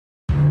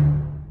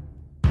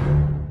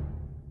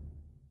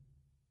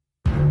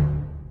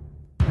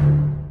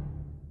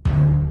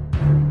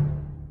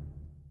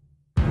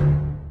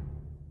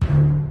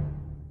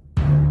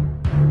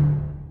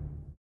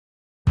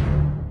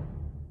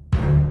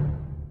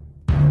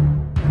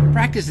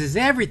Practice is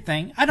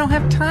everything. I don't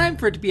have time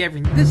for it to be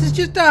everything. This is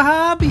just a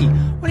hobby.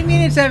 What do you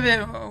mean it's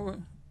everything?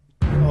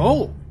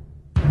 Oh,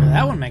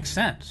 that one makes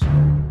sense.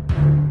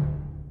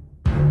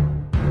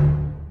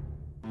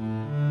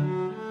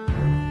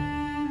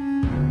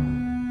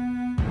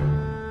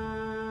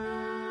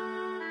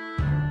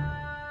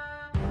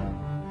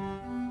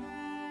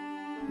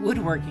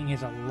 Woodworking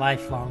is a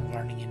lifelong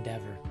learning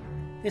endeavor.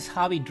 This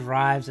hobby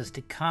drives us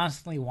to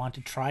constantly want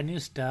to try new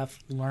stuff,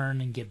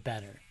 learn, and get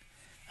better.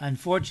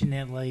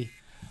 Unfortunately,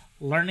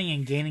 learning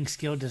and gaining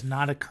skill does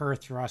not occur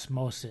through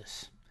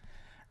osmosis.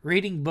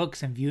 Reading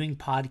books and viewing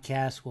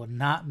podcasts will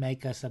not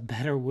make us a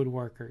better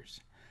woodworkers.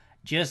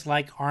 Just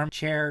like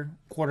armchair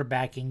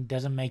quarterbacking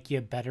doesn't make you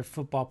a better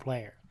football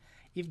player.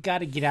 You've got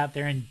to get out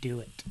there and do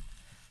it.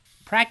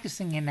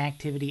 Practicing an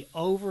activity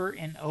over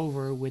and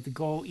over with the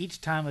goal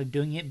each time of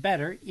doing it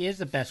better is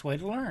the best way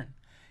to learn.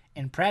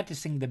 And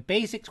practicing the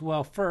basics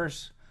well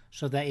first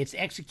so that its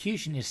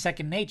execution is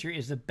second nature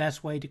is the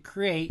best way to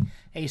create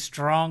a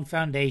strong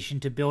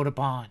foundation to build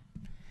upon.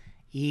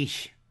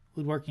 Eesh,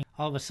 woodworking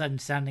all of a sudden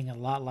sounding a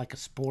lot like a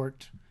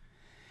sport.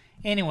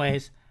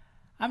 Anyways,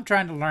 I'm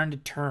trying to learn to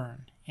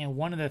turn, and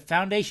one of the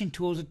foundation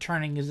tools of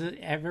turning is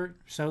the ever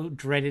so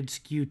dreaded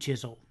Skew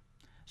Chisel.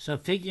 So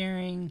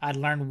figuring I'd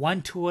learn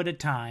one tool at a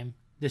time,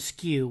 the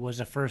skew was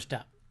the first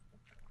up.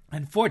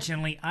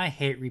 Unfortunately, I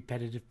hate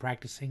repetitive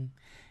practicing.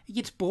 It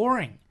gets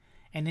boring.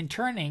 And in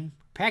turning,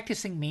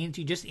 practicing means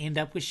you just end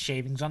up with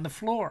shavings on the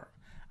floor.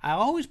 I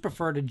always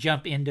prefer to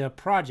jump into a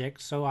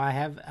project so I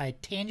have a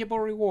tangible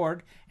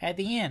reward at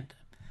the end.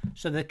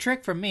 So the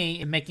trick for me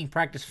in making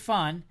practice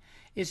fun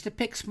is to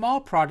pick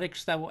small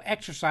projects that will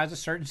exercise a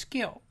certain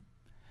skill.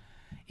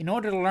 In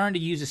order to learn to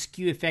use a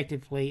skew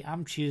effectively,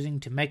 I'm choosing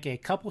to make a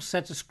couple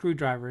sets of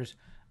screwdrivers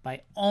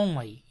by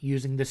only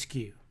using the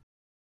skew.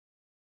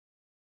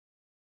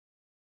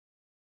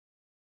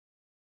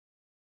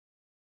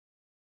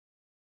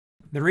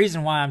 The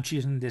reason why I'm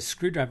choosing this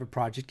screwdriver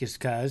project is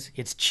because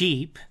it's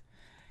cheap,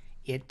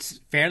 it's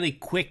fairly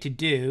quick to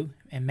do,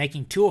 and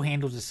making tool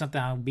handles is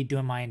something I'll be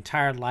doing my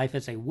entire life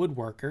as a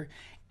woodworker,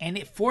 and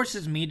it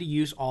forces me to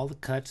use all the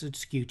cuts that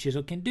Skew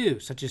Chisel can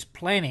do, such as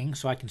planing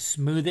so I can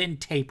smooth it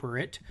and taper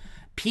it,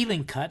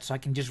 peeling cuts so I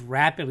can just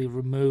rapidly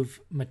remove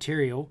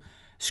material,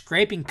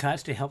 scraping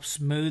cuts to help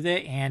smooth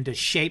it and to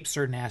shape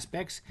certain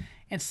aspects,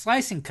 and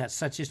slicing cuts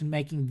such as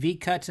making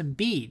V-cuts and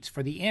beads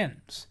for the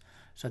ends.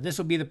 So this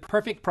will be the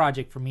perfect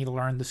project for me to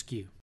learn the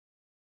skew.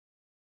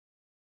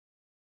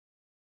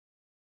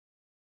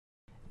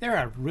 There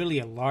are really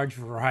a large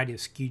variety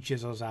of skew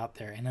chisels out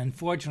there, and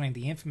unfortunately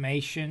the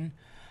information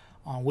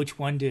on which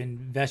one to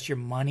invest your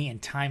money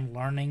and time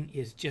learning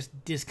is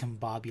just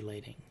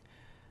discombobulating.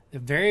 The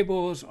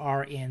variables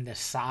are in the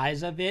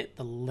size of it,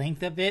 the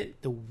length of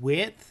it, the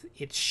width,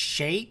 its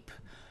shape,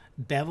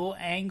 bevel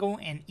angle,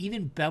 and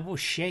even bevel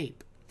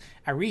shape.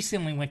 I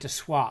recently went to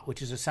SWAT,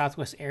 which is the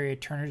Southwest Area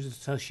Turners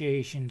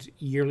Association's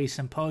yearly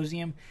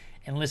symposium,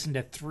 and listened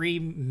to 3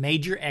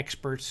 major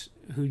experts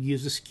who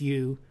use the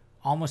skew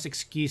almost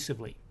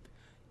exclusively.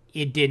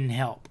 It didn't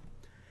help.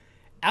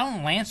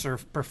 Alan Lancer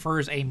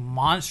prefers a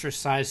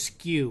monster-sized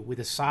skew with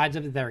the sides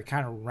of it that are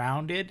kind of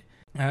rounded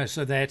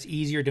so that it's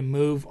easier to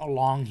move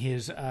along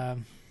his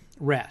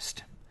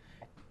rest.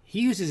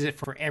 He uses it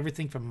for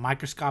everything from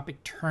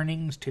microscopic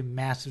turnings to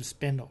massive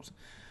spindles.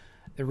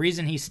 The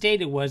reason he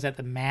stated was that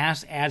the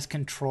mass adds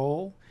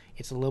control,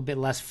 it's a little bit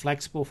less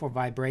flexible for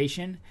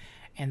vibration,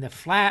 and the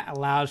flat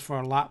allows for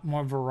a lot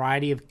more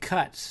variety of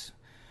cuts.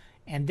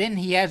 And then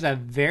he has a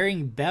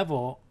varying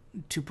bevel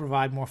to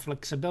provide more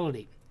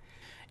flexibility.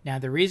 Now,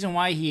 the reason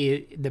why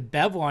the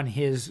bevel on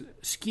his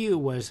skew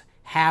was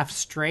half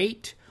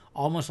straight,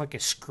 almost like a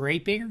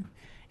scraping,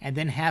 and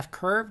then half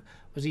curved,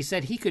 was he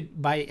said he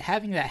could, by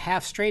having that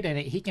half straight in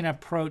it, he can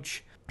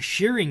approach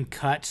shearing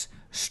cuts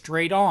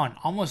straight on,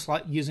 almost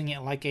like using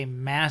it like a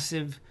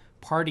massive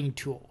parting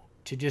tool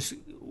to just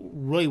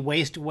really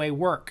waste away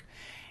work.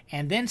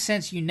 And then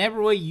since you never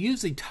really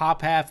use the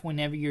top half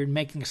whenever you're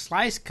making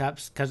slice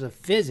cups because of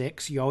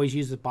physics, you always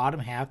use the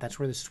bottom half, that's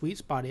where the sweet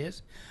spot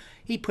is,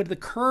 he put the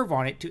curve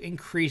on it to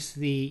increase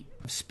the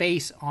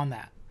space on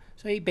that.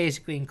 So he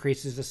basically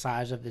increases the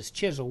size of this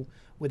chisel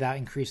without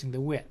increasing the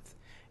width.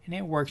 And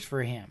it works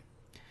for him.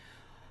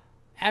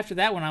 After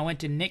that one, I went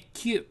to Nick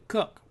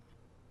Cook.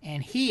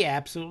 And he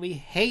absolutely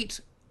hates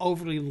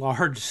overly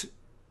large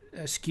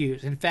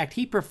skews. In fact,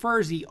 he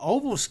prefers the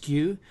oval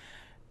skew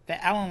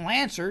that Alan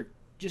Lancer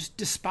just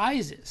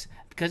despises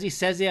because he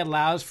says it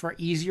allows for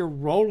easier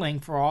rolling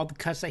for all the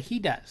cuts that he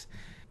does.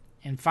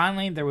 And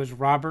finally, there was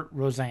Robert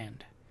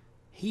Rosand.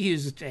 He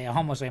used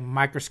almost a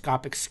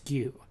microscopic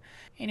skew.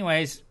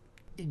 Anyways,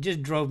 it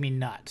just drove me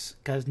nuts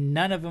because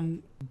none of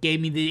them gave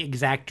me the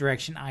exact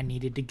direction I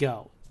needed to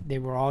go. They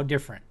were all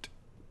different.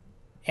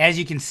 As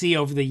you can see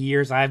over the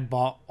years, I've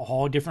bought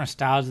all different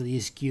styles of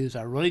these skews.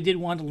 I really did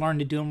want to learn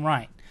to do them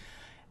right.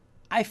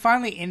 I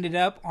finally ended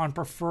up on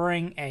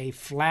preferring a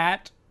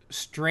flat,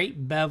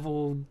 straight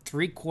beveled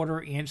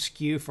 3/4 inch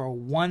skew for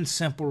one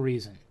simple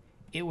reason.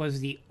 It was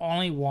the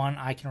only one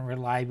I can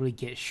reliably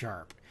get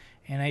sharp.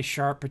 and a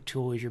sharper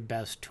tool is your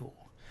best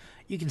tool.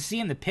 You can see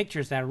in the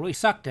pictures that I really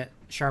sucked at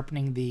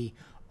sharpening the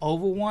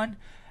oval one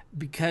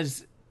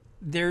because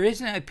there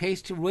isn't a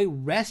place to really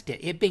rest it.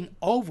 It being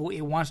oval,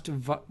 it wants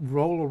to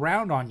roll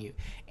around on you.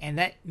 And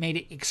that made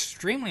it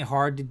extremely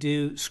hard to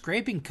do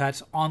scraping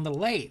cuts on the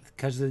lathe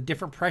because of the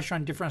different pressure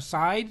on different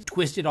sides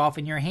twisted off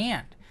in your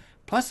hand.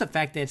 Plus the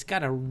fact that it's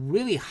got a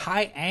really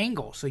high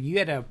angle. So you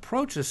had to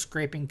approach the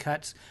scraping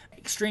cuts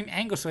extreme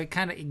angle, so it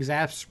kind of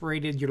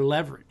exasperated your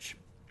leverage.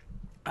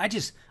 I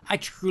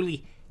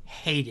truly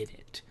hated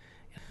it.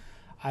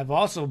 I've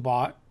also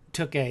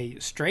took a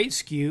straight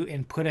skew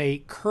and put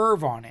a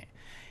curve on it.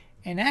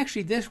 And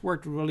actually this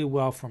worked really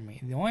well for me.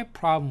 The only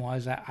problem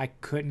was that I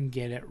couldn't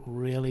get it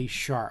really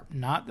sharp.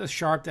 Not the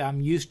sharp that I'm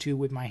used to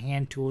with my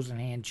hand tools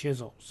and hand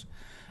chisels.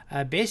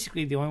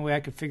 Basically the only way I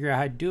could figure out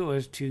how to do it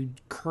is to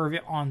curve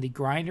it on the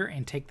grinder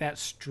and take that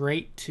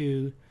straight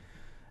to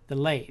the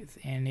lathe.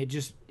 And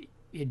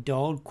it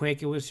dulled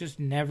quick. It was just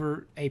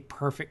never a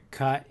perfect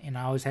cut, and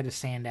I always had to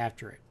sand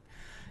after it.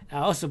 I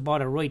also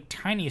bought a really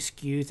tiny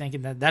skew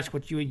thinking that that's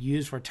what you would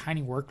use for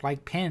tiny work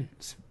like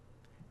pins.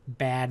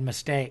 Bad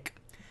mistake.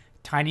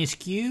 Tiny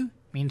skew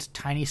means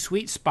tiny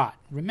sweet spot.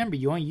 Remember,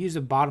 you only use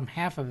the bottom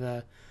half of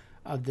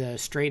the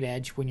straight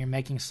edge when you're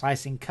making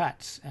slicing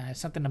cuts.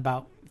 Something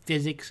about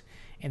physics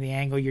and the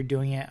angle you're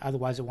doing it,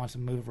 otherwise it wants to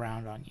move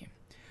around on you.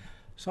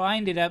 So I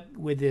ended up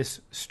with this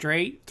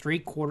straight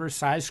 3/4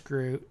 size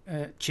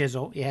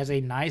chisel. It has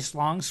a nice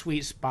long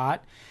sweet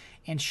spot,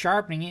 and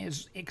sharpening it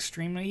is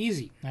extremely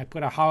easy. I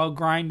put a hollow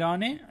grind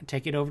on it,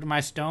 take it over to my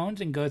stones,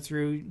 and go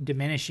through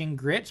diminishing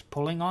grits,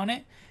 pulling on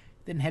it,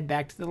 then head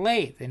back to the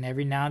lathe. And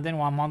every now and then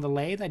while I'm on the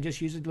lathe, I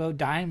just use a little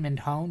diamond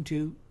hone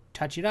to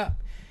touch it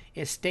up.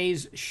 It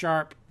stays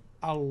sharp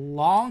a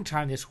long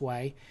time this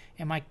way,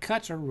 and my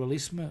cuts are really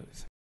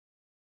smooth.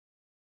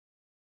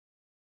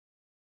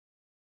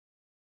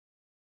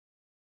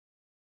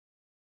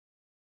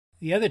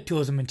 The other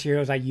tools and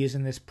materials I use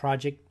in this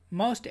project,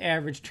 most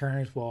average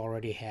turners will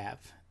already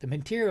have. The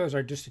materials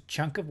are just a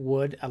chunk of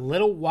wood, a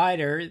little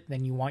wider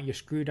than you want your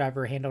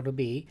screwdriver handle to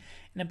be,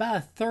 and about a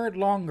third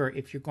longer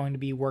if you're going to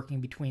be working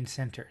between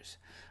centers.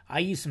 I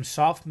used some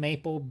soft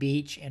maple,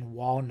 beech, and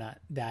walnut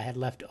that I had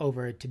left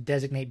over to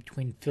designate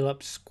between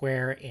Phillips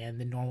square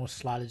and the normal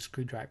slotted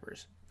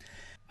screwdrivers.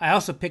 I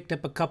also picked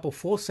up a couple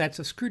full sets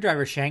of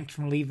screwdriver shanks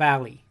from Lee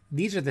Valley.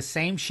 These are the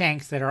same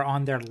shanks that are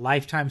on their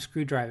lifetime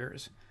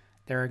screwdrivers.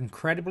 They're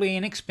incredibly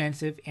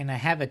inexpensive, and I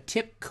have a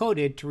tip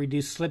coated to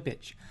reduce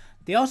slippage.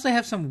 They also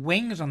have some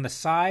wings on the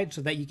side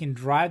so that you can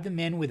drive them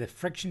in with a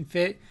friction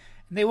fit,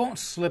 and they won't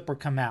slip or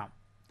come out.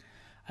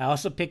 I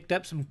also picked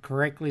up some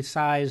correctly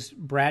sized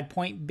brad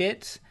point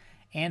bits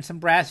and some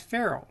brass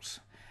ferrules.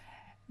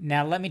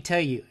 Now let me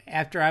tell you,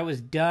 after I was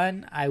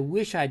done, I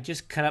wish I had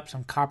just cut up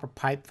some copper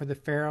pipe for the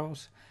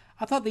ferrules.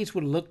 I thought these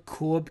would look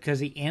cool because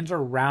the ends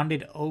are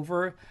rounded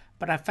over,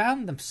 but I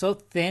found them so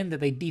thin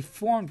that they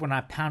deformed when I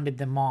pounded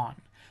them on.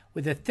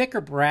 With a thicker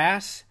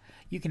brass,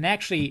 you can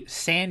actually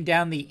sand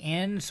down the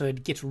end so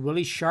it gets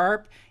really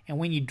sharp, and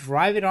when you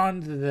drive it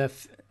onto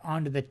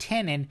the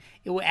tenon,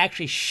 it will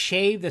actually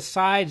shave the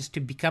sides to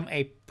become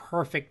a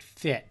perfect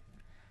fit.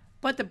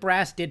 But the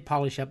brass did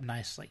polish up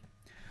nicely.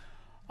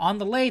 On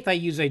the lathe, I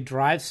use a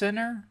drive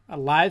center, a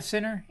live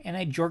center, and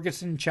a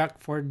Jorgensen chuck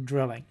for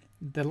drilling.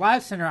 The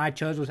live center I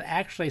chose was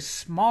actually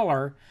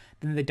smaller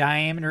than the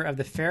diameter of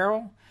the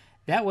ferrule.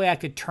 That way I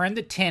could turn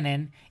the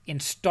tenon,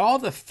 install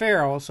the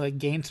ferrule so it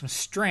gained some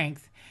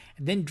strength,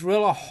 and then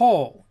drill a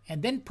hole,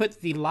 and then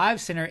put the live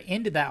center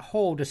into that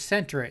hole to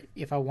center it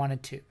if I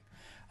wanted to.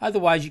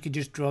 Otherwise, you could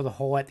just drill the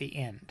hole at the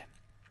end.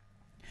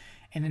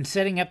 And in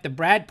setting up the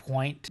brad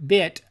point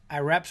bit, I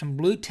wrapped some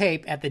blue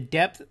tape at the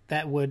depth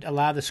that would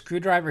allow the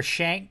screwdriver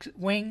shank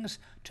wings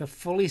to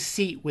fully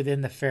seat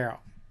within the ferrule.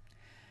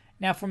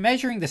 Now for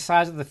measuring the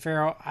size of the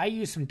ferrule, I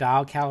use some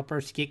dial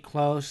calipers to get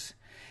close.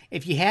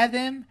 If you have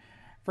them,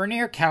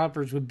 vernier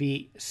calipers would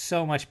be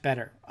so much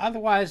better.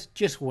 Otherwise,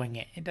 just wing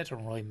it. It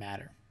doesn't really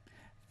matter.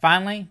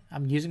 Finally,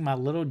 I'm using my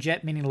little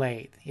jet mini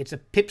lathe. It's a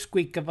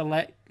pipsqueak of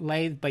a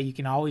lathe, but you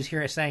can always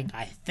hear it saying,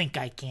 I think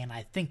I can,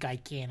 I think I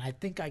can, I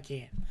think I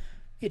can.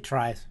 It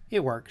tries.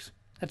 It works.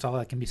 That's all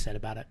that can be said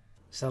about it.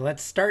 So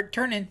let's start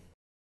turning.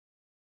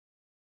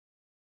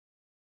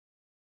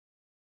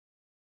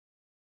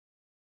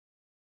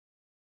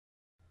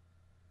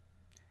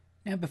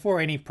 Now, before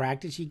any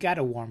practice, you got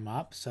to warm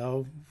up.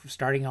 So,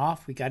 starting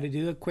off, we got to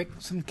do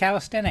some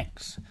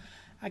calisthenics.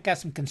 I got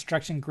some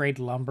construction grade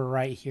lumber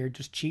right here,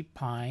 just cheap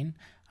pine.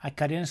 I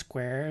cut in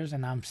squares,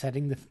 and I'm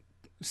setting the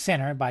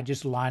center by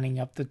just lining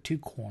up the two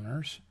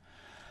corners.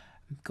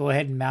 Go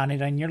ahead and mount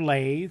it on your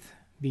lathe.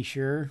 Be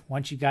sure,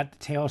 once you got the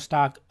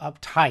tailstock up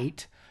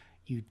tight,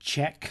 you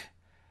check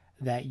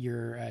that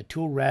your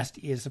tool rest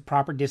is the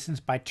proper distance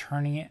by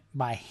turning it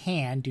by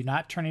hand. Do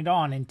not turn it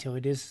on until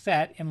it is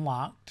set and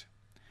locked.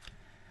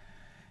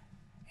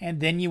 And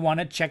then you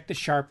want to check the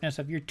sharpness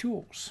of your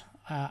tools.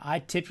 I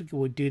typically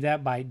would do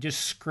that by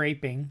just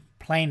scraping,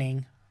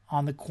 planing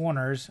on the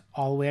corners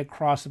all the way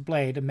across the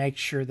blade to make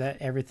sure that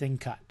everything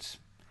cuts.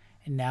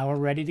 And now we're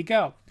ready to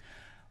go.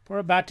 We're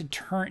about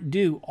to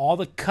do all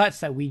the cuts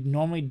that we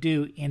normally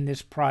do in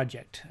this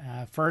project.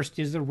 First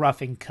is the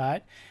roughing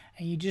cut,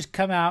 and you just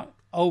come out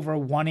over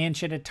 1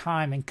 inch at a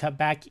time and cut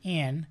back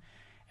in,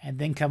 and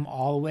then come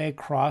all the way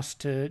across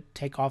to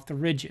take off the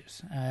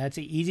ridges. That's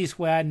the easiest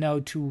way I know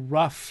to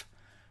rough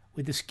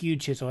with the skew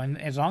chisel,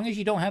 and as long as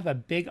you don't have a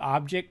big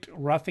object,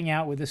 roughing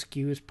out with a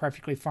skew is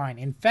perfectly fine.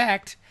 In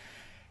fact,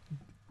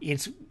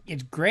 it's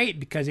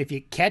great because if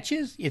it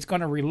catches, it's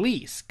going to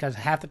release, because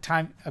half the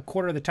time, a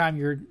quarter of the time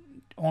you're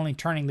only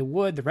turning the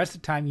wood, the rest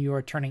of the time you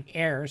are turning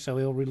air, so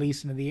it'll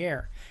release into the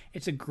air.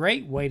 It's a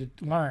great way to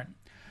learn.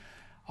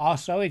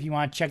 Also, if you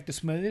want to check the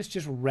smoothness,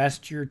 just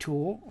rest your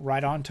tool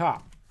right on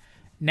top.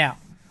 Now,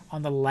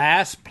 on the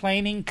last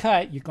planing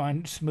cut, you're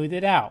going to smooth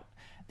it out.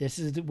 This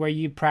is where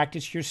you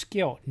practice your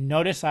skill.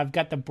 Notice I've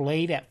got the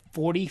blade at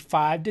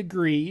 45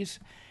 degrees,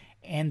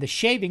 and the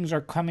shavings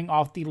are coming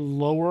off the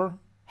lower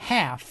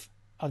half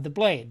of the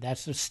blade.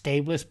 That's the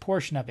stablest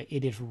portion of it.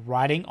 It is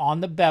riding on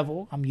the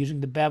bevel. I'm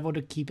using the bevel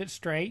to keep it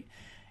straight,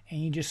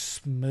 and you just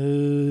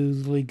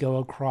smoothly go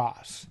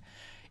across.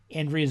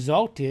 End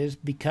result is,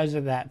 because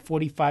of that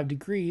 45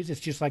 degrees, it's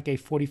just like a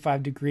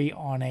 45 degree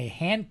on a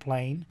hand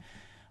plane.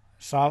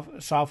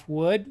 Soft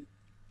wood,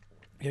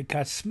 it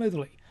cuts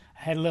smoothly.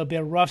 I had a little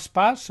bit of rough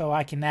spots, so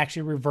I can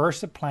actually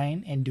reverse the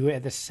plane and do it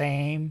at the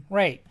same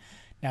rate.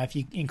 Now, if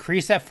you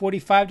increase that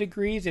 45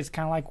 degrees, it's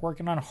kind of like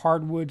working on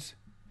hardwoods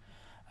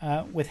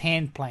with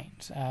hand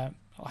planes.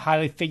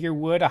 Highly figured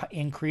wood,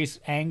 increased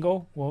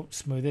angle will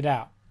smooth it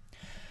out.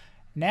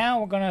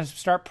 Now we're going to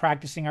start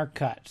practicing our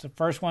cuts. The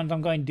first ones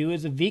I'm going to do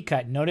is a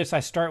V-cut. Notice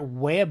I start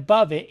way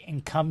above it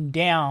and come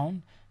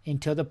down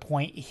until the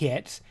point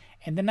hits,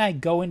 and then I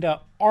go into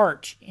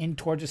arch in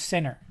towards the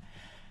center.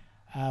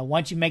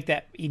 Once you make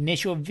that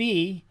initial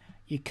V,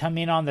 you come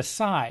in on the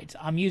sides.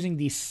 I'm using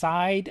the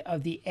side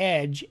of the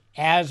edge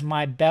as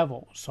my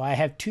bevel. So I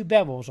have two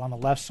bevels on the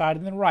left side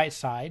and the right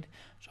side.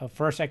 So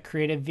first I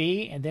create a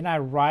V, and then I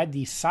ride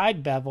the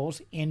side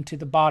bevels into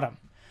the bottom.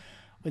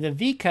 With a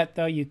V-cut,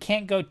 though, you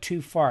can't go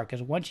too far,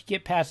 because once you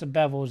get past the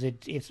bevels,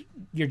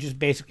 you're just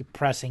basically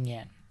pressing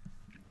in.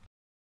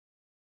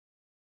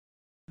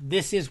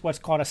 This is what's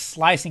called a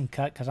slicing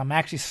cut, because I'm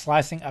actually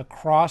slicing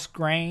across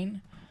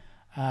grain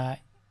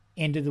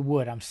into the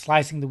wood. I'm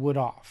slicing the wood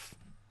off.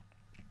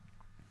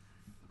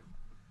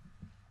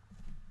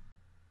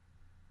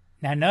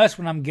 Now notice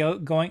when I'm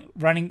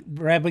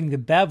rubbing the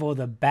bevel,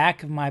 the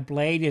back of my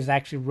blade is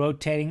actually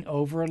rotating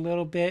over a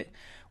little bit.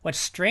 What's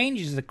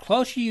strange is the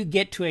closer you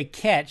get to a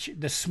catch,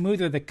 the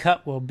smoother the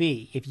cut will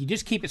be. If you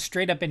just keep it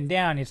straight up and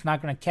down, it's not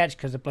going to catch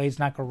because the blade's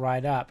not going to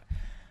ride up.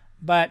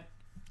 But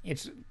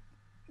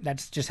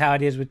that's just how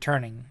it is with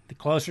turning. The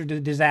closer to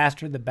the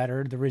disaster, the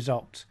better the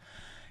results.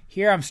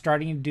 Here I'm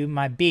starting to do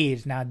my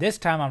beads. Now this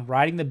time I'm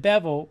riding the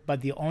bevel,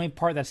 but the only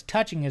part that's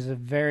touching is the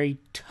very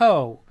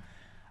toe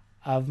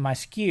of my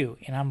skew,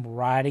 and I'm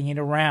riding it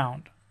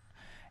around.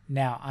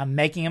 Now I'm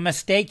making a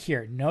mistake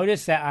here.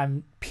 Notice that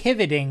I'm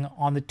pivoting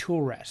on the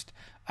tool rest.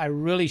 I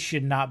really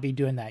should not be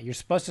doing that. You're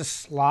supposed to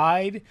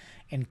slide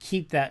and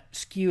keep that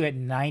skew at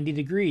 90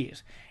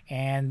 degrees.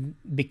 And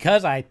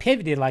because I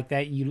pivoted like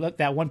that,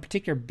 that one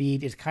particular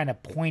bead is kind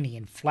of pointy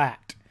and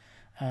flat.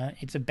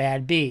 It's a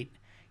bad bead.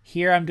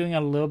 Here I'm doing a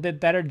little bit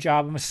better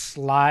job of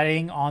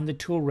sliding on the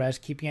tool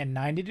rest, keeping it at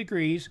 90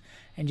 degrees,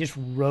 and just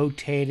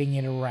rotating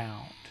it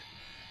around.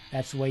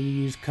 That's the way you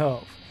use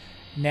cove.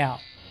 Now,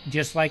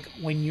 just like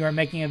when you are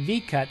making a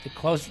V-cut, the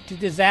closer to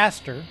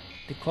disaster,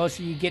 the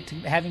closer you get to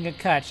having a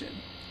cut,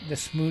 the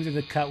smoother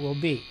the cut will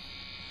be.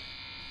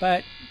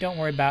 But don't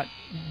worry about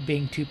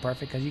being too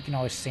perfect, because you can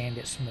always sand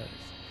it smooth.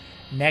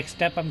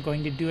 Next up, I'm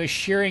going to do a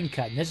shearing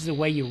cut. And this is the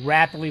way you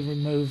rapidly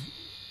remove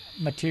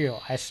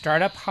material. I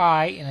start up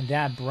high, and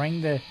then I bring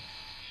the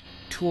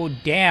tool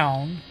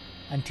down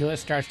until it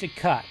starts to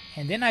cut.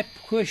 And then I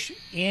push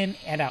in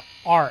at an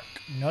arc.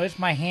 Notice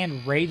my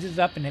hand raises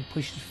up and it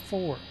pushes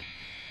forward.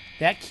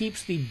 That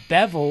keeps the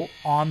bevel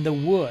on the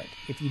wood.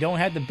 If you don't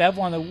have the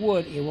bevel on the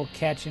wood, it will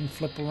catch and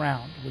flip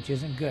around, which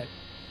isn't good.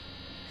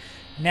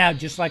 Now,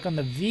 just like on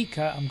the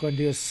V-cut, I'm going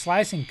to do a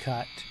slicing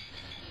cut.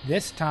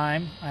 This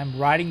time, I'm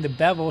riding the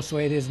bevel so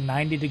it is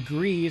 90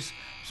 degrees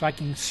so I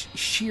can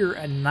shear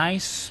a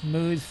nice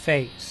smooth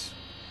face.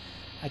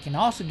 I can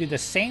also do the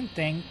same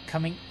thing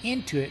coming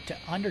into it to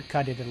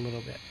undercut it a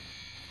little bit.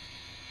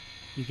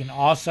 You can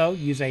also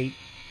use a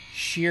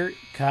shear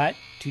cut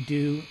to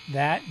do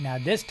that. Now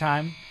this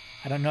time,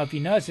 I don't know if you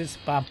notice this,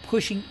 but I'm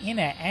pushing in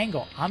at an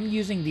angle. I'm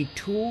using the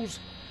tool's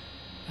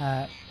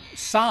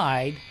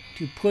side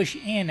to push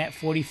in at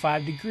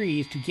 45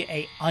 degrees to get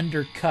a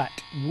undercut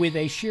with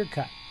a shear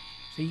cut.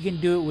 So you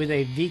can do it with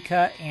a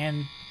V-cut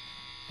and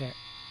there,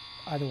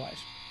 otherwise.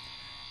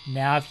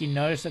 Now if you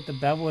notice that the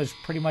bevel is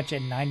pretty much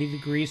at 90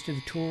 degrees to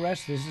the tool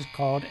rest, this is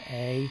called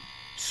a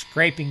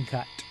scraping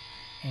cut.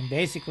 And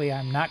basically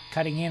I'm not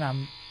cutting in,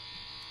 I'm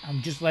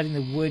just letting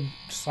the wood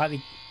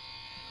slightly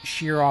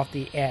shear off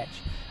the edge.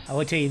 I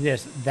will tell you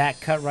this,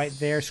 that cut right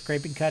there,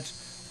 scraping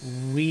cuts,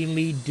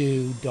 really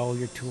do dull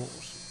your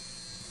tools.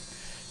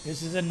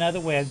 This is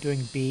another way of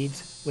doing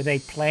beads with a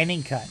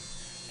planing cut.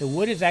 the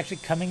wood is actually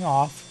coming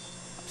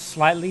off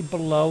slightly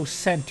below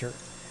center.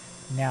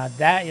 Now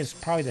that is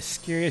probably the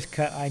scariest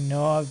cut I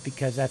know of,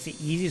 because that's the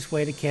easiest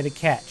way to get a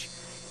catch.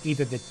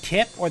 Either the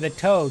tip or the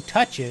toe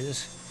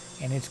touches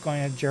and it's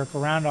going to jerk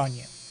around on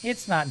you.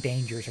 It's not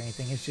dangerous or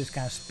anything, it's just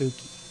kind of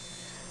spooky.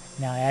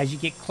 Now as you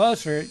get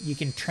closer, you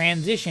can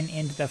transition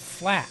into the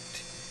flat.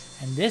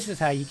 And this is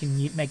how you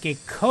can make a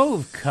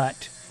cove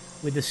cut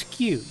with a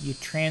skew. You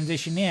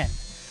transition in.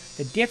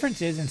 The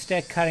difference is,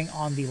 instead of cutting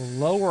on the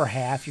lower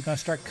half, you're going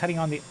to start cutting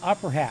on the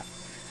upper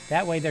half.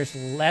 That way there's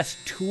less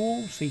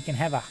tool, so you can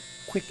have a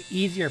quick,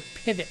 easier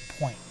pivot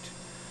point.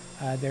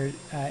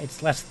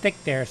 It's less thick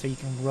there, so you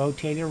can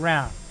rotate it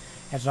around.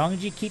 As long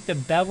as you keep the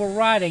bevel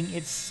riding,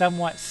 it's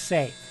somewhat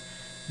safe.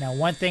 Now,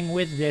 one thing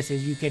with this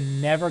is you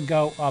can never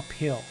go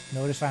uphill.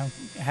 Notice I'm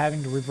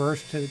having to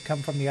reverse to come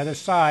from the other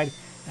side.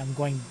 I'm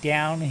going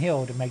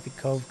downhill to make the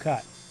cove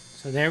cut.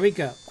 So there we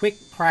go.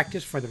 Quick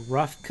practice for the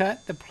rough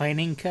cut, the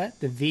planing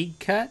cut, the V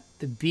cut,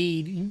 the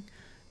beading,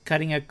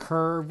 cutting a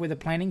curve with a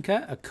planing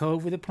cut, a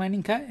cove with a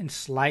planing cut, and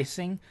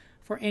slicing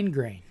for end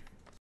grain.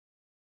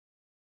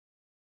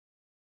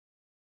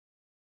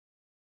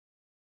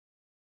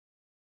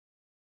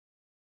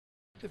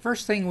 The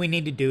first thing we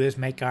need to do is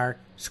make our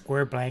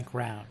square blank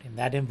round, and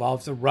that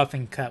involves the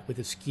roughing cut with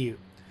a skew.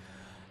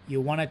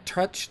 You want to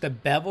touch the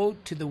bevel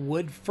to the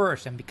wood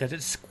first, and because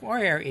it's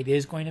square, it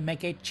is going to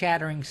make a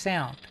chattering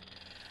sound.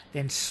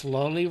 Then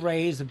slowly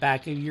raise the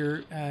back of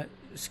your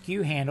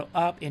skew handle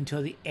up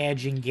until the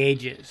edge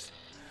engages.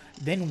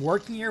 Then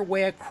working your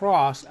way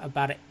across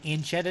about an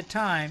inch at a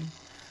time,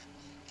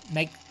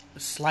 make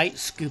slight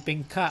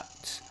scooping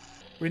cuts.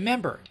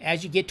 Remember,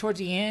 as you get towards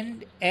the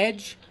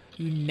edge,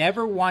 you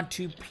never want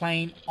to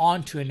plane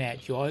onto an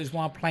edge. You always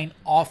want to plane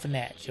off an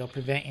edge. You'll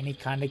prevent any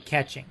kind of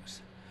catchings.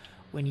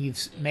 When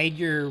you've made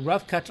your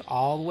rough cuts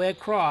all the way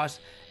across,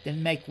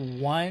 then make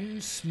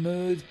one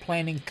smooth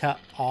planing cut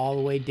all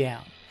the way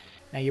down.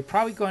 Now you're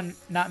probably going to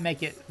not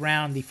make it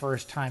round the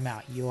first time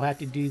out. You'll have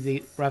to do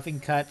the roughing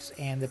cuts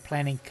and the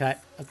planing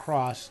cut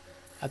across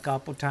a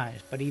couple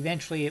times, but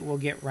eventually it will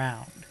get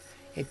round.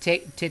 It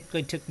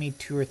typically took me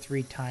 2 or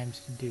 3 times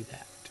to do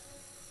that.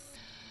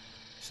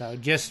 So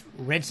just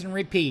rinse and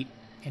repeat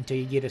until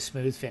you get a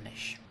smooth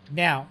finish.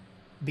 Now,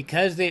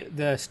 because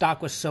the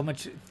stock was so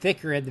much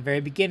thicker at the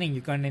very beginning,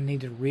 you're going to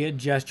need to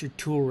readjust your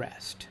tool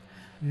rest.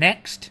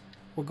 Next,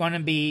 we're going to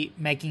be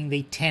making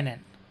the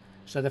tenon.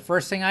 So the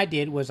first thing I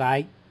did was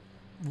I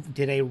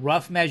did a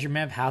rough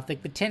measurement of how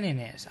thick the tenon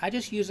is. I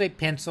just use a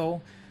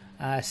pencil,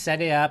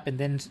 set it up, and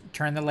then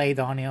turn the lathe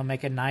on. It'll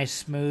make a nice,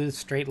 smooth,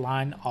 straight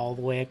line all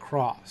the way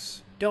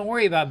across. Don't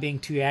worry about being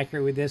too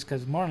accurate with this,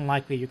 because more than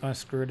likely you're going to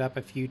screw it up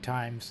a few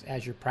times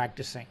as you're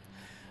practicing.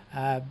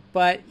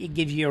 But it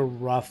gives you a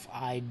rough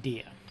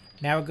idea.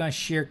 Now we're going to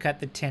shear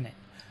cut the tenon.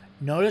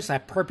 Notice I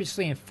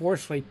purposely and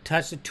forcefully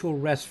touch the tool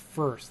rest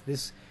first.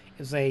 This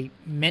is a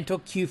mental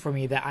cue for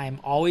me that I am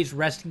always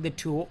resting the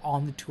tool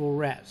on the tool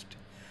rest.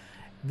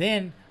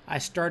 Then I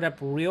start up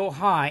real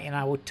high and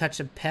I will touch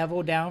the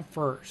bevel down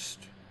first.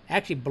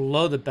 Actually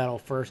below the bevel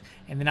first,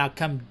 and then I'll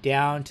come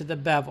down to the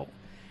bevel.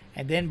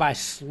 And then by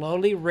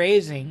slowly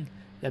raising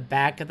the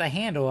back of the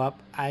handle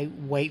up, I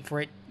wait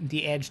for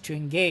the edge to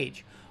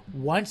engage.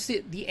 Once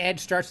the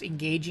edge starts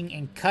engaging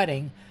and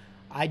cutting,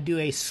 I do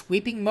a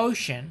sweeping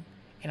motion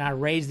and I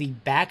raise the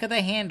back of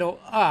the handle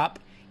up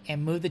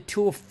and move the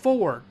tool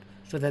forward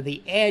so that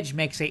the edge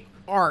makes an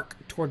arc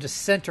towards the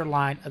center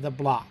line of the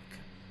block.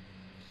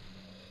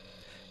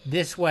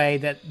 This way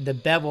that the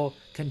bevel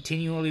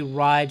continually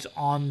rides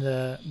on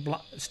the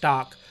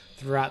stock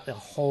throughout the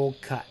whole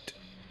cut.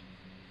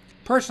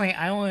 Personally,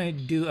 I only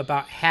do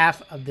about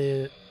half of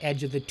the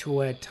edge of the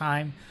tool at a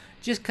time,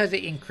 just because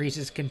it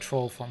increases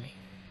control for me.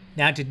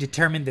 Now, to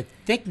determine the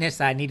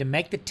thickness I need to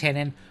make the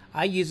tenon,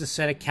 I use a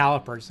set of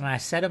calipers, and I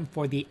set them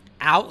for the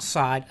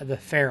outside of the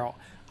ferrule.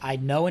 I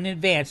know in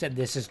advance that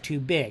this is too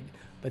big,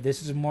 but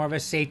this is more of a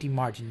safety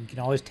margin. You can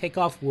always take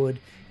off wood.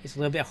 It's a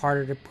little bit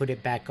harder to put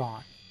it back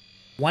on.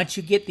 Once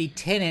you get the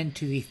tenon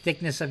to the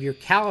thickness of your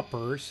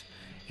calipers,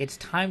 it's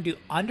time to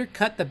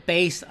undercut the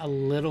base a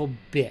little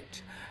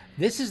bit.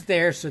 This is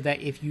there so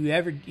that if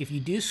you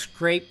do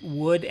scrape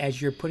wood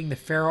as you're putting the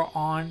ferrule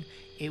on,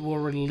 it will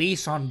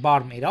release on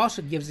bottom. It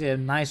also gives it a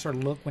nicer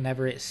look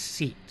whenever it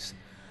seats.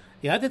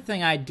 The other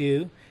thing I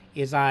do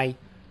is I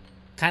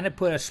kind of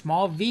put a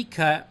small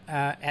V-cut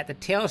at the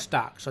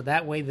tailstock, so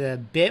that way the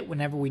bit,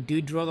 whenever we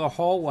do drill the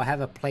hole, will have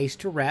a place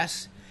to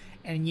rest.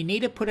 And you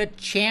need to put a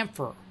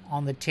chamfer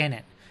on the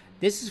tenon.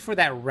 This is for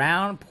that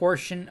round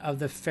portion of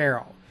the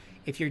ferrule.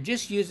 If you're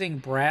just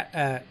using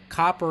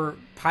copper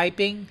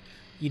piping,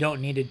 you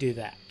don't need to do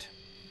that.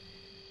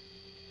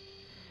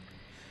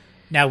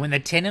 Now, when the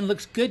tenon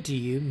looks good to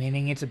you,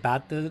 meaning it's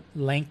about the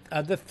length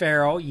of the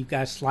ferrule, you've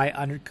got a slight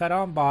undercut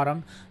on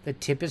bottom, the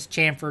tip is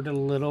chamfered a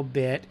little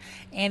bit,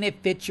 and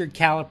it fits your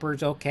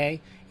calipers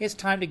okay, it's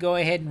time to go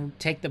ahead and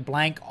take the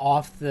blank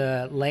off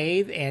the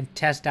lathe and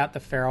test out the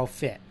ferrule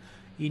fit.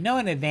 You know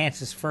in advance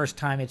this first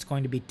time it's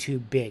going to be too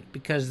big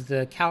because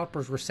the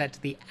calipers were set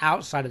to the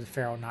outside of the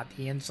ferrule, not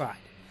the inside.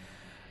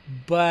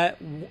 but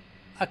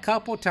a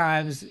couple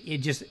times it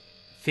just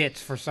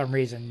fits for some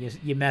reason.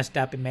 You messed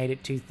up and made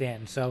it too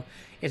thin. So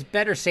it's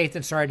better safe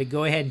than sorry to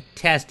go ahead and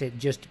test it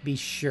just to be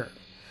sure.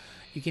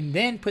 You can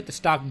then put the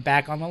stock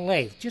back on the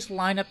lathe. Just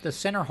line up the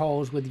center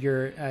holes with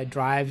your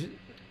drive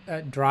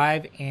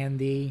and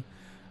the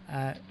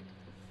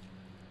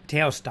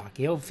tailstock.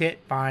 It'll fit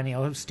fine.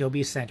 It'll still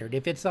be centered.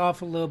 If it's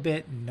off a little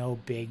bit, no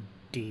big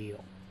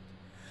deal.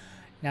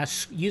 Now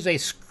use a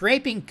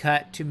scraping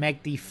cut to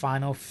make the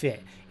final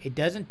fit. It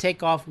doesn't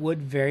take off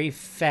wood very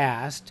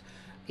fast.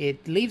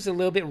 It leaves a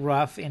little bit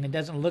rough and it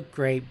doesn't look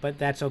great, but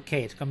that's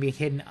okay. It's going to be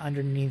hidden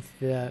underneath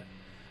the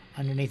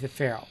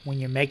ferrule. When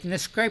you're making the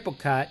scraper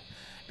cut,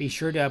 be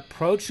sure to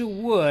approach the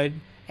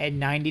wood at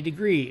 90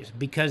 degrees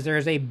because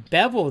there's a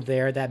bevel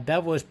there. That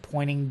bevel is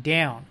pointing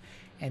down.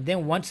 And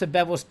then once the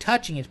bevel is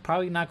touching, it's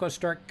probably not going to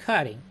start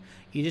cutting.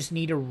 You just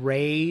need to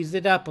raise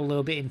it up a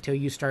little bit until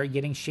you start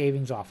getting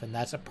shavings off, and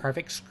that's a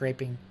perfect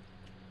scraping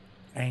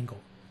angle.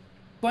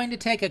 I'm going to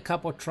take a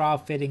couple trowel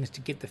fittings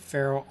to get the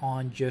ferrule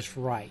on just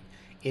right.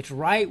 It's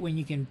right when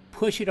you can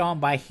push it on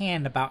by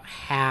hand about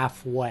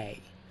halfway.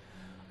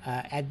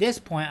 At this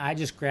point, I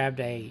just grabbed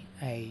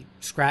a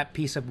scrap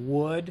piece of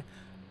wood,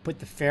 put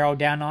the ferrule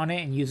down on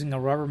it, and using a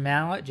rubber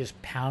mallet,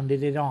 just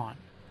pounded it on.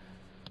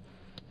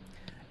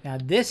 Now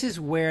this is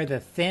where the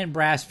thin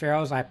brass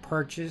ferrules I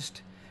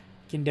purchased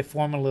can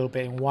deform a little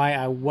bit and why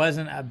I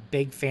wasn't a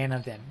big fan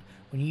of them.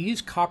 When you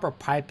use copper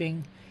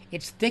piping,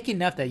 it's thick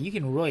enough that you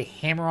can really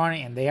hammer on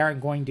it and they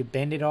aren't going to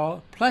bend at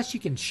all. Plus you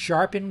can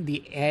sharpen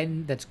the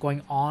end that's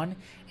going on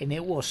and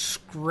it will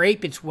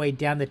scrape its way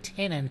down the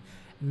tenon,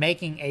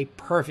 making a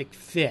perfect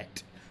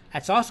fit.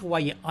 That's also why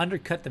you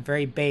undercut the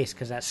very base,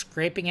 because that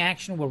scraping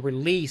action will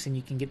release and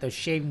you can get those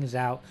shavings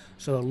out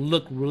so it'll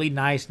look really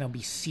nice and it'll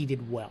be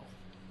seated well.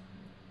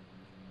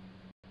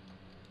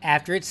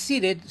 After it's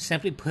seated,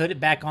 simply put it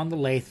back on the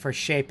lathe for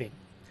shaping.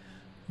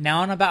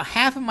 Now on about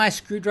half of my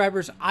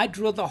screwdrivers, I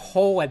drilled the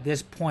hole at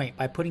this point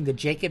by putting the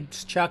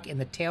Jacob's chuck in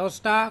the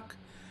tailstock.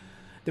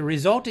 The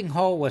resulting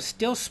hole was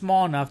still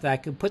small enough that I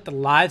could put the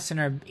live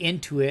center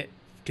into it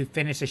to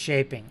finish the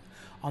shaping.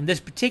 On this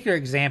particular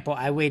example,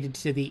 I waited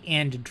to the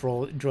end to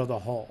drill the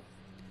hole.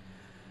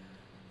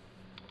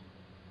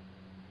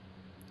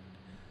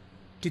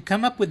 To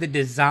come up with the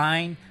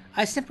design,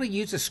 I simply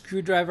used a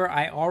screwdriver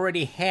I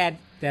already had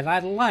that I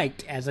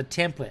liked as a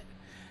template.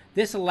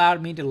 This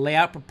allowed me to lay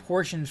out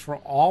proportions for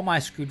all my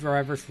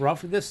screwdrivers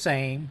roughly the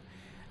same,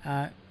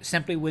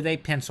 simply with a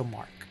pencil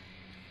mark.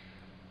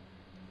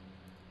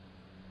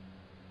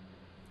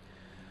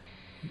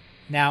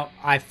 Now,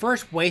 I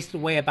first wasted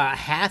away about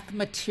half the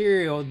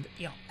material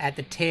at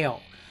the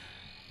tail.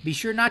 Be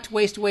sure not to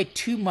waste away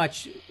too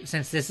much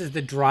since this is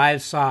the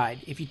drive side.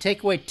 If you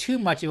take away too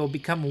much, it will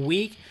become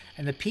weak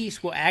and the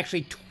piece will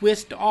actually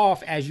twist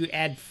off as you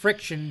add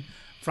friction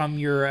from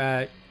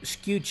your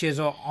skew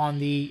chisel on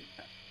the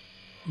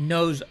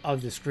nose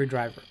of the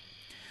screwdriver.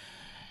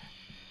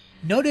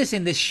 Notice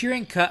in this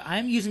shearing cut,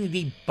 I'm using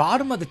the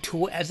bottom of the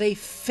tool as a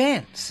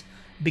fence.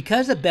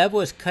 Because the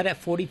bevel is cut at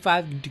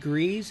 45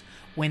 degrees,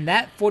 when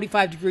that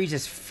 45 degrees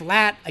is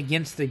flat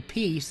against the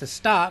piece, the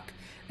stock,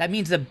 that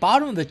means the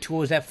bottom of the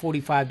tool is at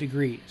 45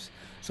 degrees.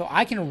 So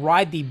I can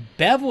ride the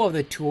bevel of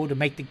the tool to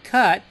make the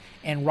cut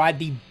and ride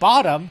the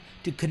bottom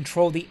to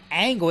control the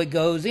angle it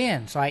goes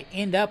in. So I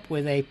end up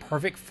with a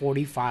perfect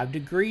 45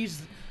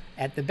 degrees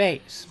at the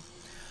base.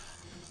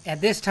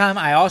 At this time,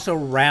 I also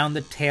round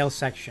the tail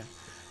section.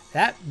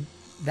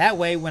 That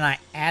way, when I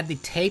add the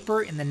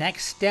taper in the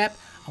next step,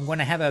 I'm going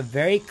to have a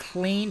very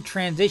clean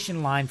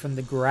transition line from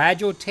the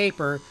gradual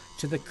taper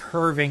to the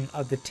curving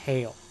of the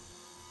tail.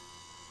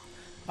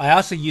 I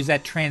also use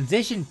that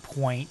transition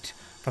point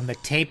from the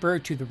taper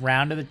to the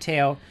round of the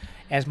tail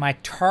as my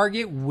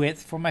target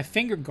width for my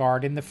finger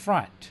guard in the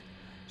front.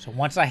 So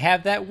once I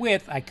have that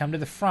width, I come to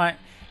the front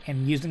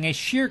and using a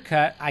shear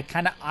cut, I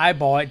kind of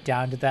eyeball it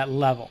down to that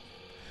level.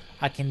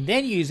 I can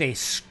then use a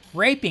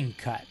scraping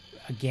cut.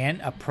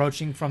 Again,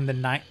 approaching from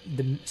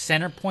the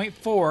center point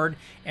forward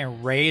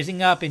and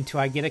raising up until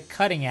I get a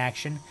cutting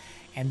action.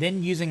 And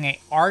then using an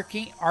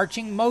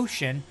arching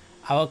motion,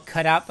 I will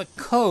cut out the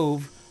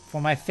cove for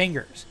my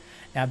fingers.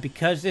 Now,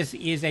 because this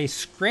is a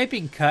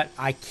scraping cut,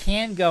 I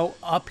can go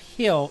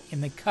uphill in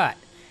the cut.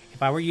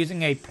 If I were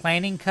using a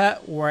planing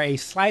cut or a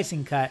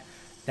slicing cut,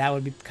 that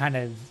would be kind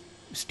of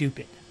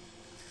stupid.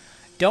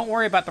 Don't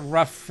worry about the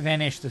rough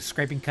finish the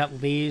scraping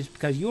cut leaves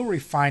because you'll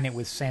refine it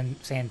with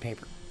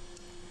sandpaper.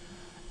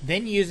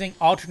 Then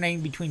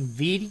alternating between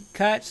beading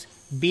cuts,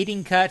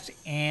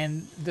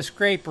 and the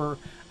scraper,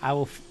 I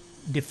will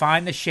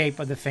define the shape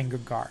of the finger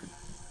guard.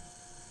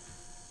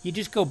 You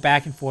just go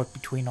back and forth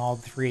between all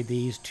three of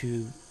these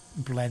to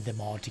blend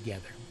them all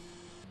together.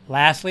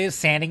 Lastly is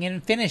sanding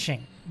and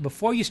finishing.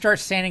 Before you start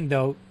sanding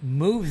though,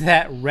 move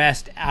that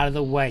rest out of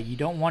the way. You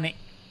don't want it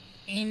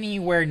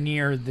anywhere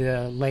near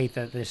the lathe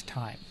at this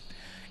time.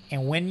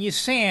 And when you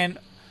sand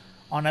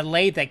on a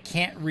lathe that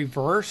can't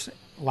reverse,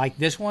 like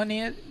this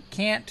one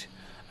can't,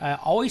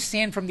 Always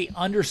sand from the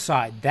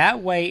underside.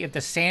 That way, if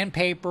the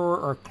sandpaper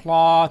or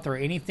cloth or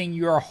anything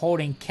you are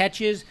holding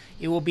catches,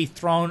 it will be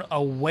thrown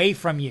away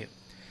from you.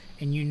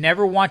 And you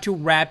never want to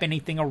wrap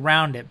anything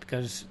around it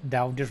because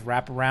that'll just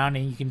wrap around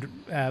and you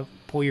can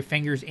pull your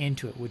fingers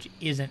into it, which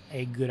isn't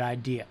a good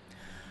idea.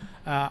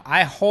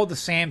 I hold the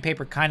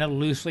sandpaper kind of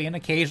loosely, and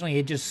occasionally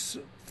it just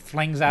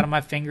flings out of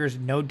my fingers.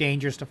 No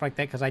danger, stuff like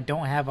that, because I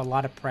don't have a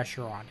lot of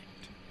pressure on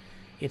it.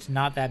 It's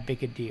not that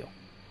big a deal.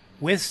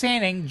 With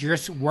sanding,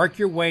 just work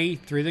your way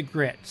through the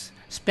grits.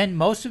 Spend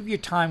most of your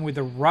time with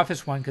the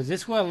roughest one because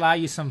this will allow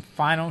you some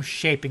final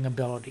shaping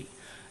ability.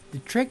 The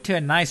trick to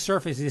a nice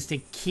surface is to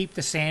keep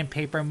the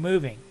sandpaper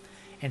moving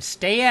and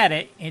stay at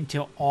it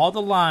until all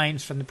the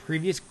lines from the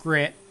previous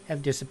grit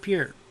have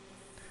disappeared.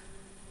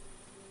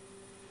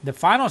 The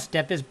final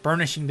step is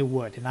burnishing the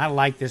wood, and I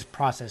like this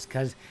process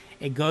because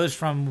it goes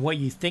from what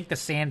you think the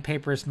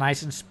sandpaper is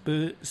nice and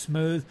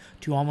smooth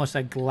to almost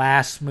a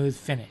glass smooth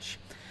finish.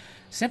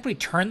 Simply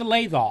turn the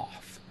lathe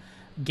off,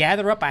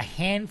 gather up a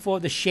handful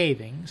of the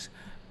shavings,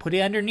 put it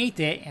underneath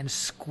it, and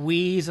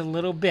squeeze a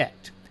little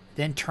bit.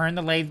 Then turn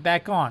the lathe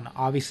back on,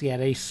 obviously at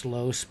a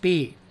slow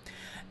speed.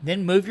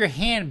 Then move your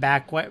hand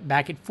back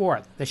and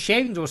forth. The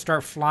shavings will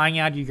start flying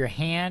out of your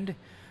hand,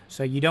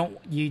 so you're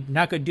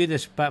not going to do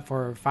this but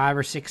for 5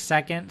 or 6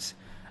 seconds.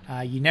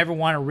 You never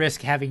want to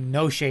risk having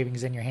no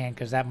shavings in your hand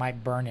because that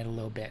might burn it a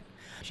little bit.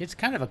 It's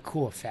kind of a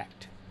cool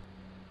effect.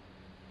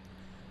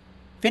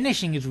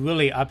 Finishing is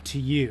really up to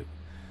you.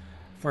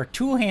 For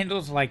tool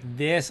handles like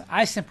this,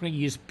 I simply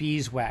use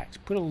beeswax.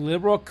 Put a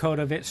liberal coat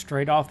of it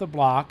straight off the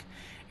block,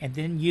 and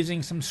then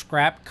using some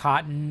scrap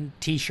cotton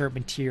t-shirt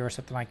material or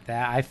something like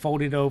that, I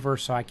fold it over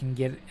so I can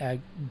get a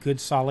good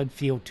solid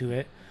feel to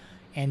it.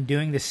 And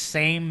doing the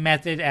same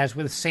method as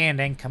with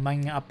sanding,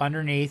 coming up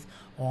underneath,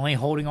 only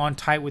holding on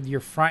tight with your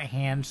front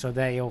hand so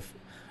that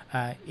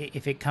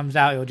if it comes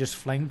out, it'll just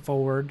fling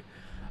forward.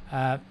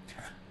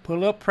 Put a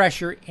little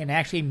pressure and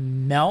actually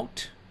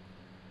melt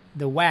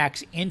the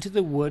wax into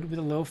the wood with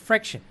a little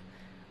friction.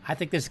 I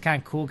think this is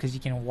kind of cool because you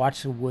can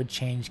watch the wood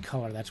change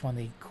color. That's one of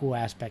the cool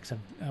aspects of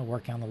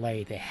working on the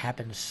lathe. It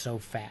happens so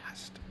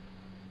fast.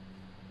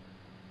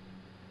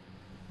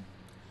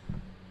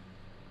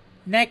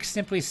 Next,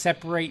 simply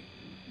separate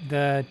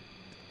the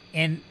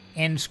end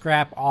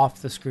scrap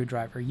off the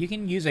screwdriver. You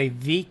can use a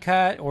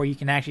V-cut or you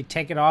can actually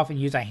take it off and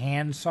use a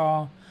hand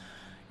saw.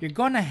 You're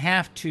going to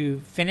have to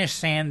finish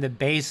sand the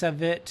base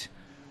of it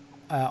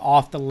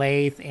off the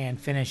lathe and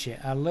finish it.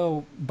 A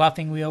little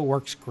buffing wheel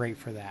works great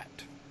for that.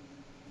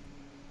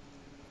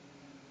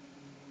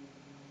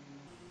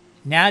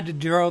 Now to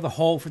drill the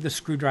hole for the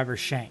screwdriver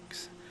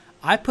shanks.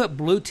 I put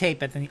blue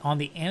tape on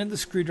the end of the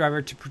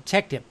screwdriver to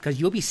protect it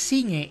because you'll be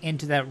seeing it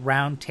into that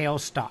round tail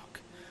stock.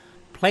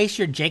 Place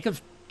your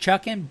Jacob's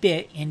chuck and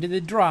bit into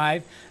the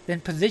drive, then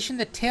position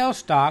the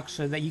tailstock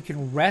so that you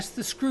can rest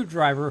the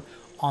screwdriver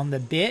on the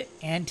bit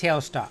and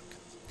tailstock.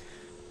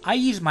 I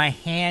use my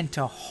hand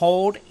to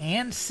hold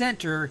and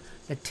center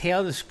the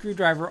tail of the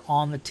screwdriver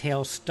on the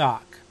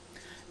tailstock.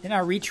 Then I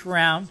reach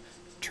around,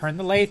 turn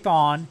the lathe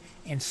on,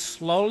 and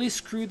slowly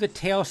screw the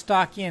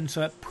tailstock in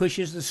so it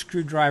pushes the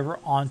screwdriver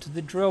onto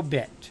the drill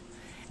bit.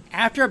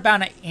 After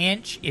about 1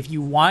 inch, if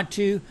you want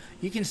to,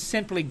 you can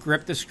simply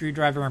grip the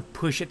screwdriver and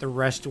push it the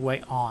rest of the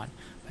way on.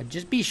 But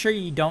just be sure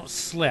you don't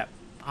slip.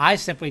 I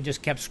simply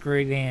just kept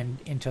screwing it in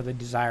until the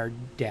desired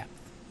depth.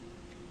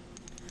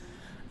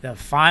 The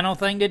final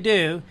thing to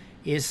do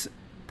is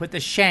put the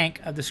shank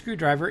of the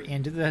screwdriver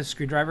into the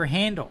screwdriver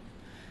handle.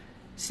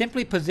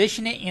 Simply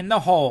position it in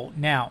the hole.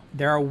 Now,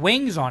 there are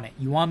wings on it.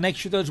 You want to make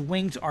sure those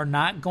wings are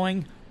not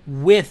going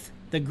with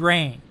the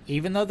grain.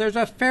 Even though there's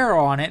a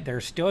ferrule on it,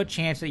 there's still a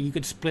chance that you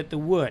could split the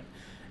wood.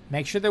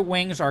 Make sure the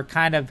wings are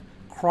kind of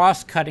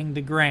cross-cutting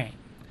the grain.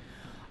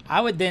 I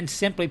would then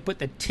simply put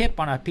the tip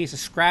on a piece of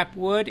scrap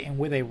wood and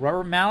with a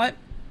rubber mallet,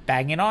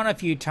 bang it on a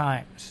few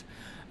times.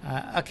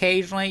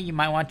 Occasionally, you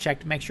might want to check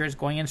to make sure it's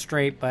going in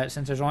straight, but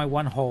since there's only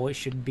one hole, it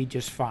should be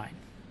just fine.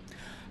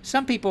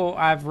 Some people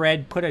I've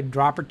read put a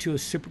drop or two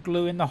of super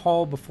glue in the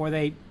hole before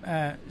they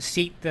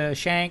seat the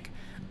shank.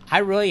 I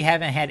really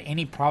haven't had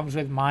any problems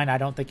with mine. I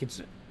don't think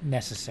it's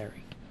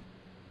necessary.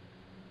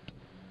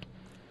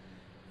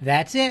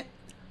 That's it.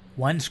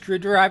 1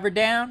 screwdriver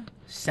down,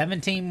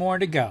 17 more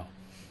to go.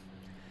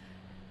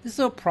 This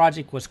little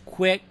project was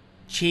quick,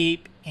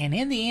 cheap, and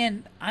in the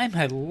end, I'm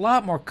a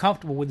lot more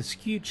comfortable with the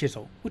Skew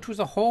Chisel, which was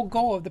the whole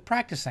goal of the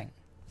practicing.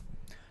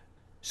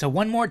 So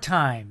one more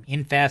time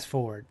in fast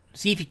forward.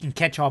 See if you can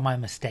catch all my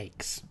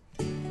mistakes.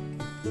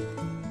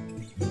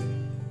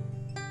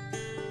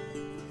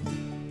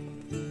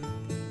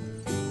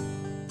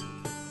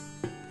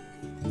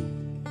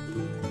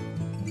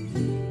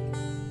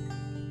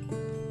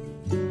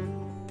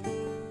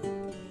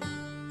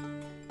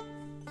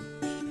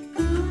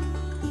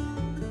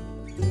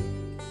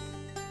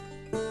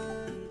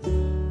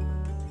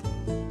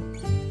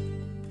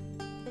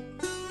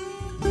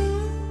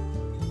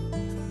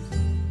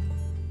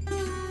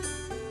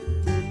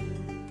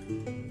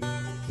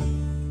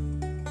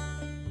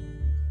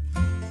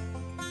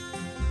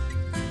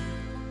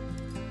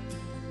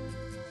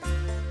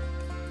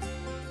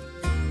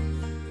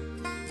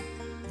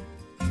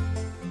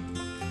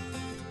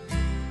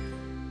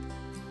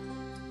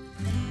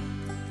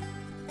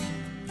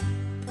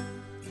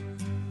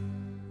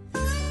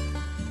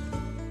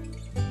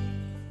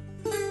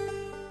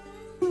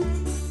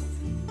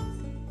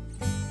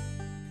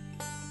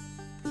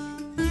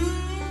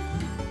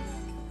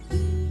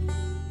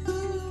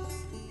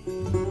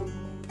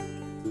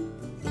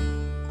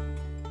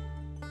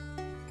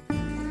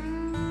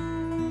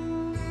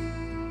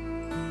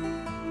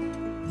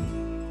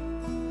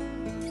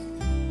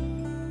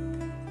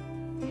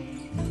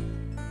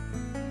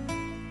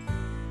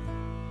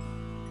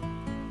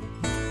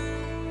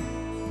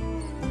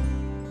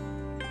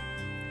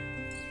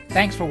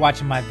 Thanks for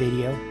watching my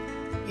video.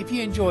 If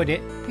you enjoyed it,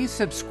 please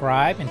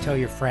subscribe and tell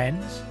your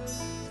friends.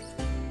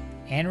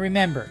 And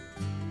remember,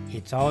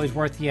 it's always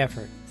worth the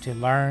effort to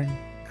learn,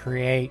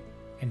 create,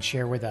 and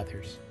share with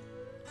others.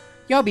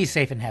 Y'all be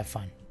safe and have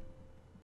fun.